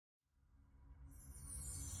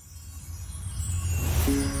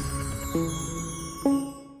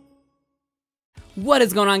What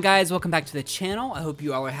is going on, guys? Welcome back to the channel. I hope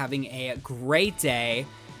you all are having a great day.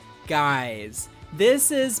 Guys,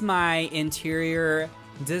 this is my interior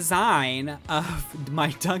design of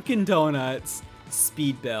my Dunkin Donuts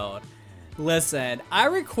speed build. Listen, I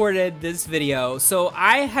recorded this video. So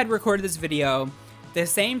I had recorded this video the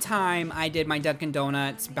same time I did my Dunkin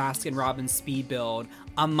Donuts Baskin Robbins speed build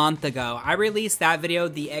a month ago. I released that video,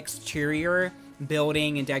 the exterior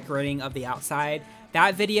building and decorating of the outside.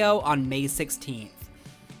 That video on May 16th.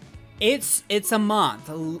 It's a month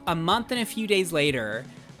and a few days later.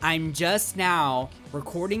 I'm just now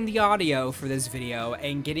recording the audio for this video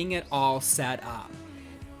and getting it all set up.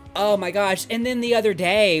 Oh my gosh. And then the other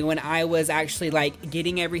day when I was actually like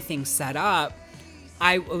getting everything set up,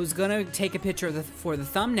 I was gonna take a picture for the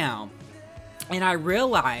thumbnail, and I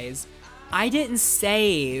realized I didn't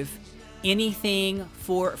save anything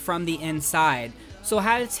from the inside. So I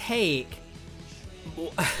had to take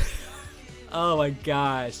oh my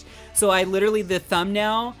gosh. So I literally, the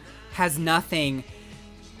thumbnail has nothing.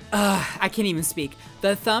 I can't even speak.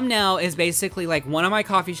 The thumbnail is basically like one of my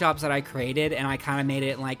coffee shops that I created, and I kind of made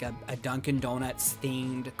it like a Dunkin Donuts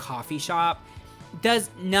themed coffee shop. Does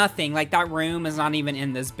nothing. Like, that room is not even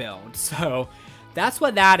in this build. So that's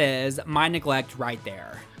what that is. My neglect right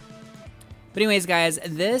there. But anyways, guys,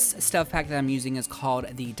 this stuff pack that I'm using is called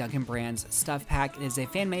the Dunkin Brands Stuff Pack. It is a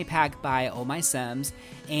fan-made pack by All My Sims,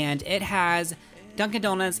 and it has Dunkin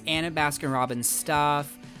Donuts and Baskin Robbins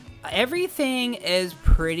stuff. Everything is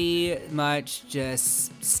pretty much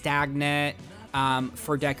just stagnant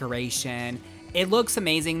for decoration. It looks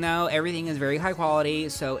amazing, though. Everything is very high quality,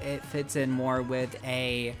 so it fits in more with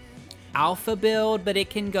a alpha build, but it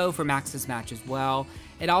can go for Max's Match as well.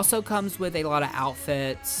 It also comes with a lot of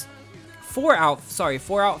outfits. Four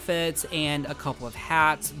outfits and a couple of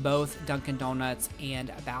hats, both Dunkin Donuts and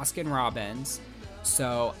Baskin Robbins.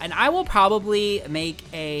 So, and I will probably make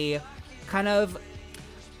a kind of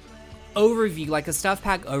overview, like a stuff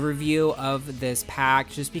pack overview of this pack,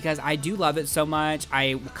 just because I do love it so much.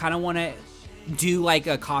 I kind of want to do like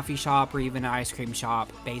a coffee shop or even an ice cream shop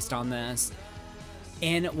based on this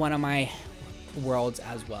in one of my worlds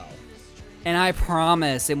as well. And I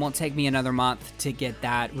promise it won't take me another month to get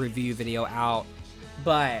that review video out.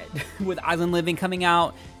 But with Island Living coming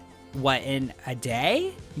out, what, in a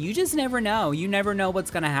day? You just never know. You never know what's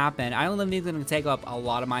going to happen. Island Living is going to take up a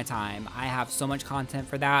lot of my time. I have so much content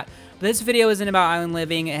for that. But this video isn't about Island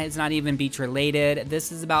Living. It's not even beach related.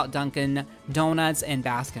 This is about Dunkin Donuts and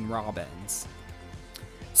Baskin Robbins.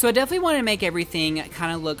 So I definitely wanted to make everything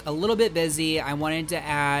kind of look a little bit busy. I wanted to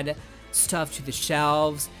add stuff to the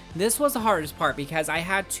shelves. This was the hardest part because I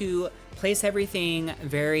had to place everything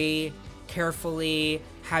very carefully,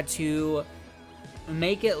 had to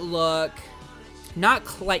make it look,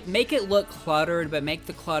 make it look cluttered, but make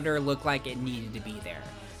the clutter look like it needed to be there.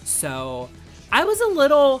 So I was a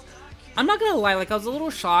little, I'm not gonna lie, like I was a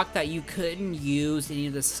little shocked that you couldn't use any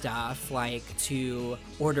of the stuff like to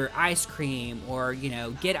order ice cream or, you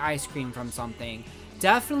know, get ice cream from something.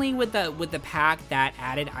 Definitely with the pack that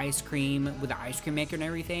added ice cream with the ice cream maker and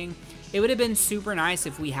everything, it would have been super nice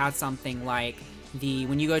if we had something like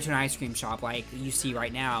when you go to an ice cream shop like you see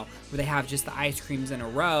right now, where they have just the ice creams in a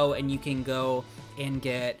row and you can go and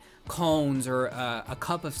get cones or a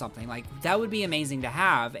cup of something. Like, that would be amazing to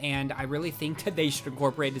have, and I really think that they should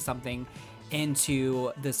incorporate something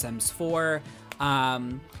into The Sims 4.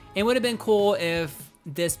 It would have been cool if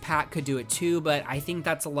this pack could do it too, but I think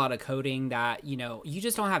that's a lot of coding that, you know, you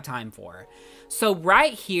just don't have time for. So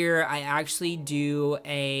right here, I actually do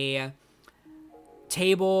a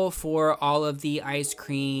table for all of the ice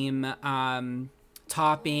cream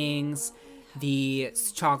toppings, the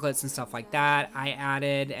chocolates and stuff like that. I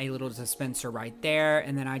added a little dispenser right there,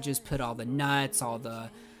 and then I just put all the nuts, all the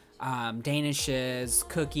danishes,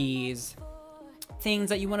 cookies, things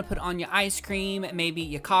that you want to put on your ice cream, maybe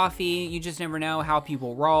your coffee. You just never know how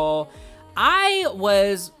people roll.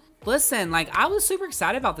 Listen, like, I was super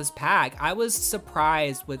excited about this pack. I was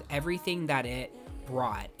surprised with everything that it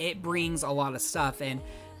brought. It brings a lot of stuff, and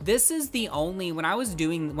this is the only, when I was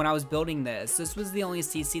building this was the only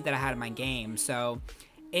CC that I had in my game. So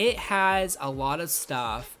it has a lot of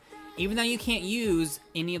stuff, even though you can't use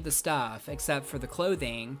any of the stuff except for the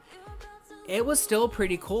clothing. It was still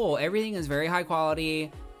pretty cool. Everything is very high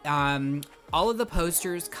quality. All of the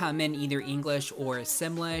posters come in either English or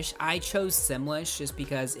Simlish. I chose Simlish just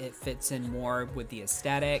because it fits in more with the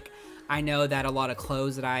aesthetic. I know that a lot of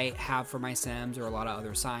clothes that I have for my Sims or a lot of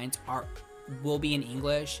other signs will be in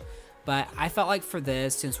English, but I felt like for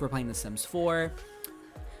this, since we're playing The Sims 4,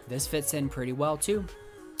 this fits in pretty well too.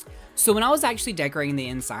 So when I was actually decorating the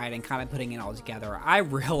inside and kind of putting it all together, I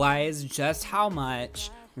realized just how much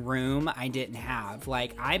room I didn't have.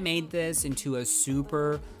 Like, I made this into a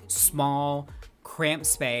super small, cramped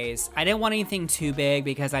space. I didn't want anything too big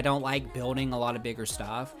because I don't like building a lot of bigger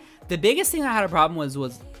stuff. The biggest thing I had a problem was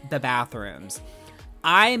the bathrooms.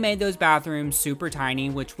 I made those bathrooms super tiny,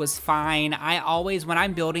 which was fine. When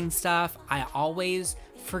I'm building stuff, I always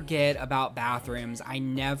forget about bathrooms. I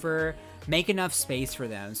never make enough space for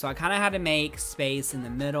them. So I kind of had to make space in the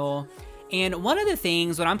middle. And one of the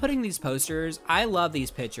things, when I'm putting these posters, I love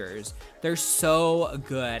these pictures. They're so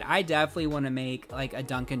good. I definitely want to make like a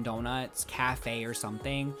Dunkin Donuts cafe or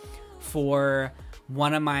something for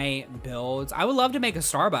one of my builds. I would love to make a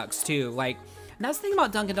Starbucks too. Like, that's the thing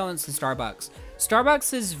about Dunkin Donuts and Starbucks.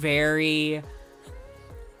 Starbucks is very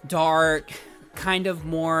dark, kind of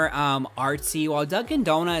more artsy, while Dunkin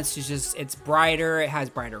Donuts is just, it's brighter, it has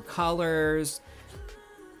brighter colors.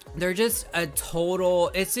 They're just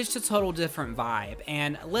it's just a total different vibe.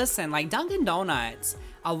 And listen, like Dunkin Donuts,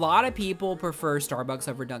 a lot of people prefer Starbucks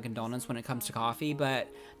over Dunkin Donuts when it comes to coffee,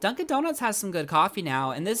 but Dunkin Donuts has some good coffee now,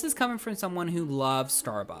 and this is coming from someone who loves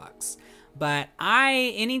Starbucks. But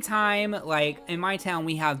anytime, like in my town,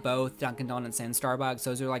 we have both Dunkin Donuts and Starbucks.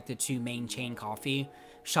 Those are like the two main chain coffee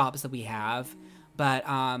shops that we have. But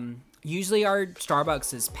usually our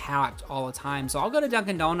Starbucks is packed all the time. So I'll go to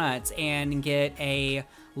Dunkin Donuts and get a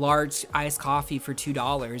large iced coffee for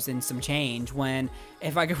 $2 and some change, when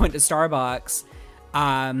if I went to Starbucks,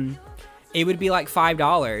 it would be like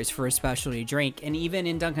 $5 for a specialty drink. And even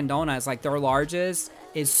in Dunkin Donuts, like their largest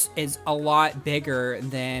is a lot bigger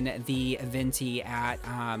than the venti at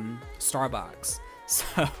Starbucks.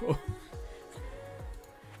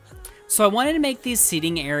 So I wanted to make this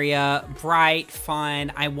seating area bright,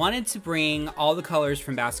 fun. I wanted to bring all the colors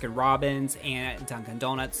from Baskin Robbins and Dunkin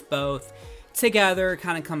Donuts both together,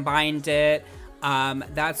 kind of combined it.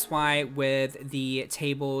 That's why with the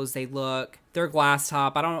tables, they're glass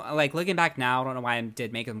top. I don't like, looking back now, I don't know why I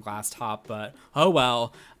did make them glass top, but oh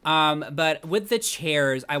well. But with the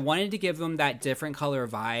chairs, I wanted to give them that different color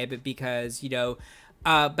vibe because, you know,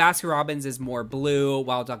 Baskin Robbins is more blue,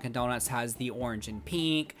 while Dunkin Donuts has the orange and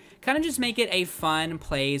pink. Kind of just make it a fun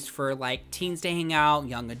place for like teens to hang out,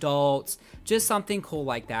 young adults, just something cool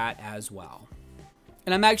like that as well.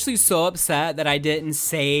 And I'm actually so upset that I didn't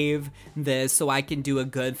save this so I can do a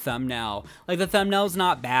good thumbnail. Like, the thumbnail's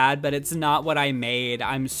not bad, but it's not what I made.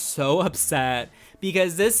 I'm so upset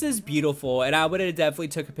because this is beautiful, and I would have definitely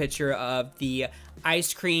took a picture of the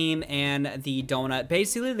ice cream and the donut,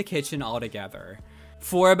 basically the kitchen all together,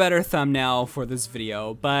 for a better thumbnail for this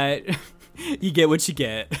video, but you get what you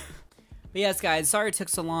get. But yes, guys, sorry it took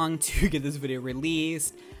so long to get this video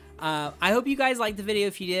released. I hope you guys liked the video.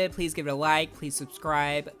 If you did, please give it a like, please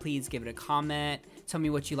subscribe, please give it a comment. Tell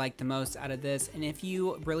me what you liked the most out of this, and if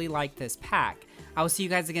you really like this pack. I will see you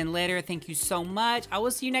guys again later. Thank you so much. I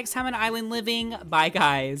will see you next time on Island Living. Bye,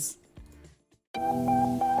 guys.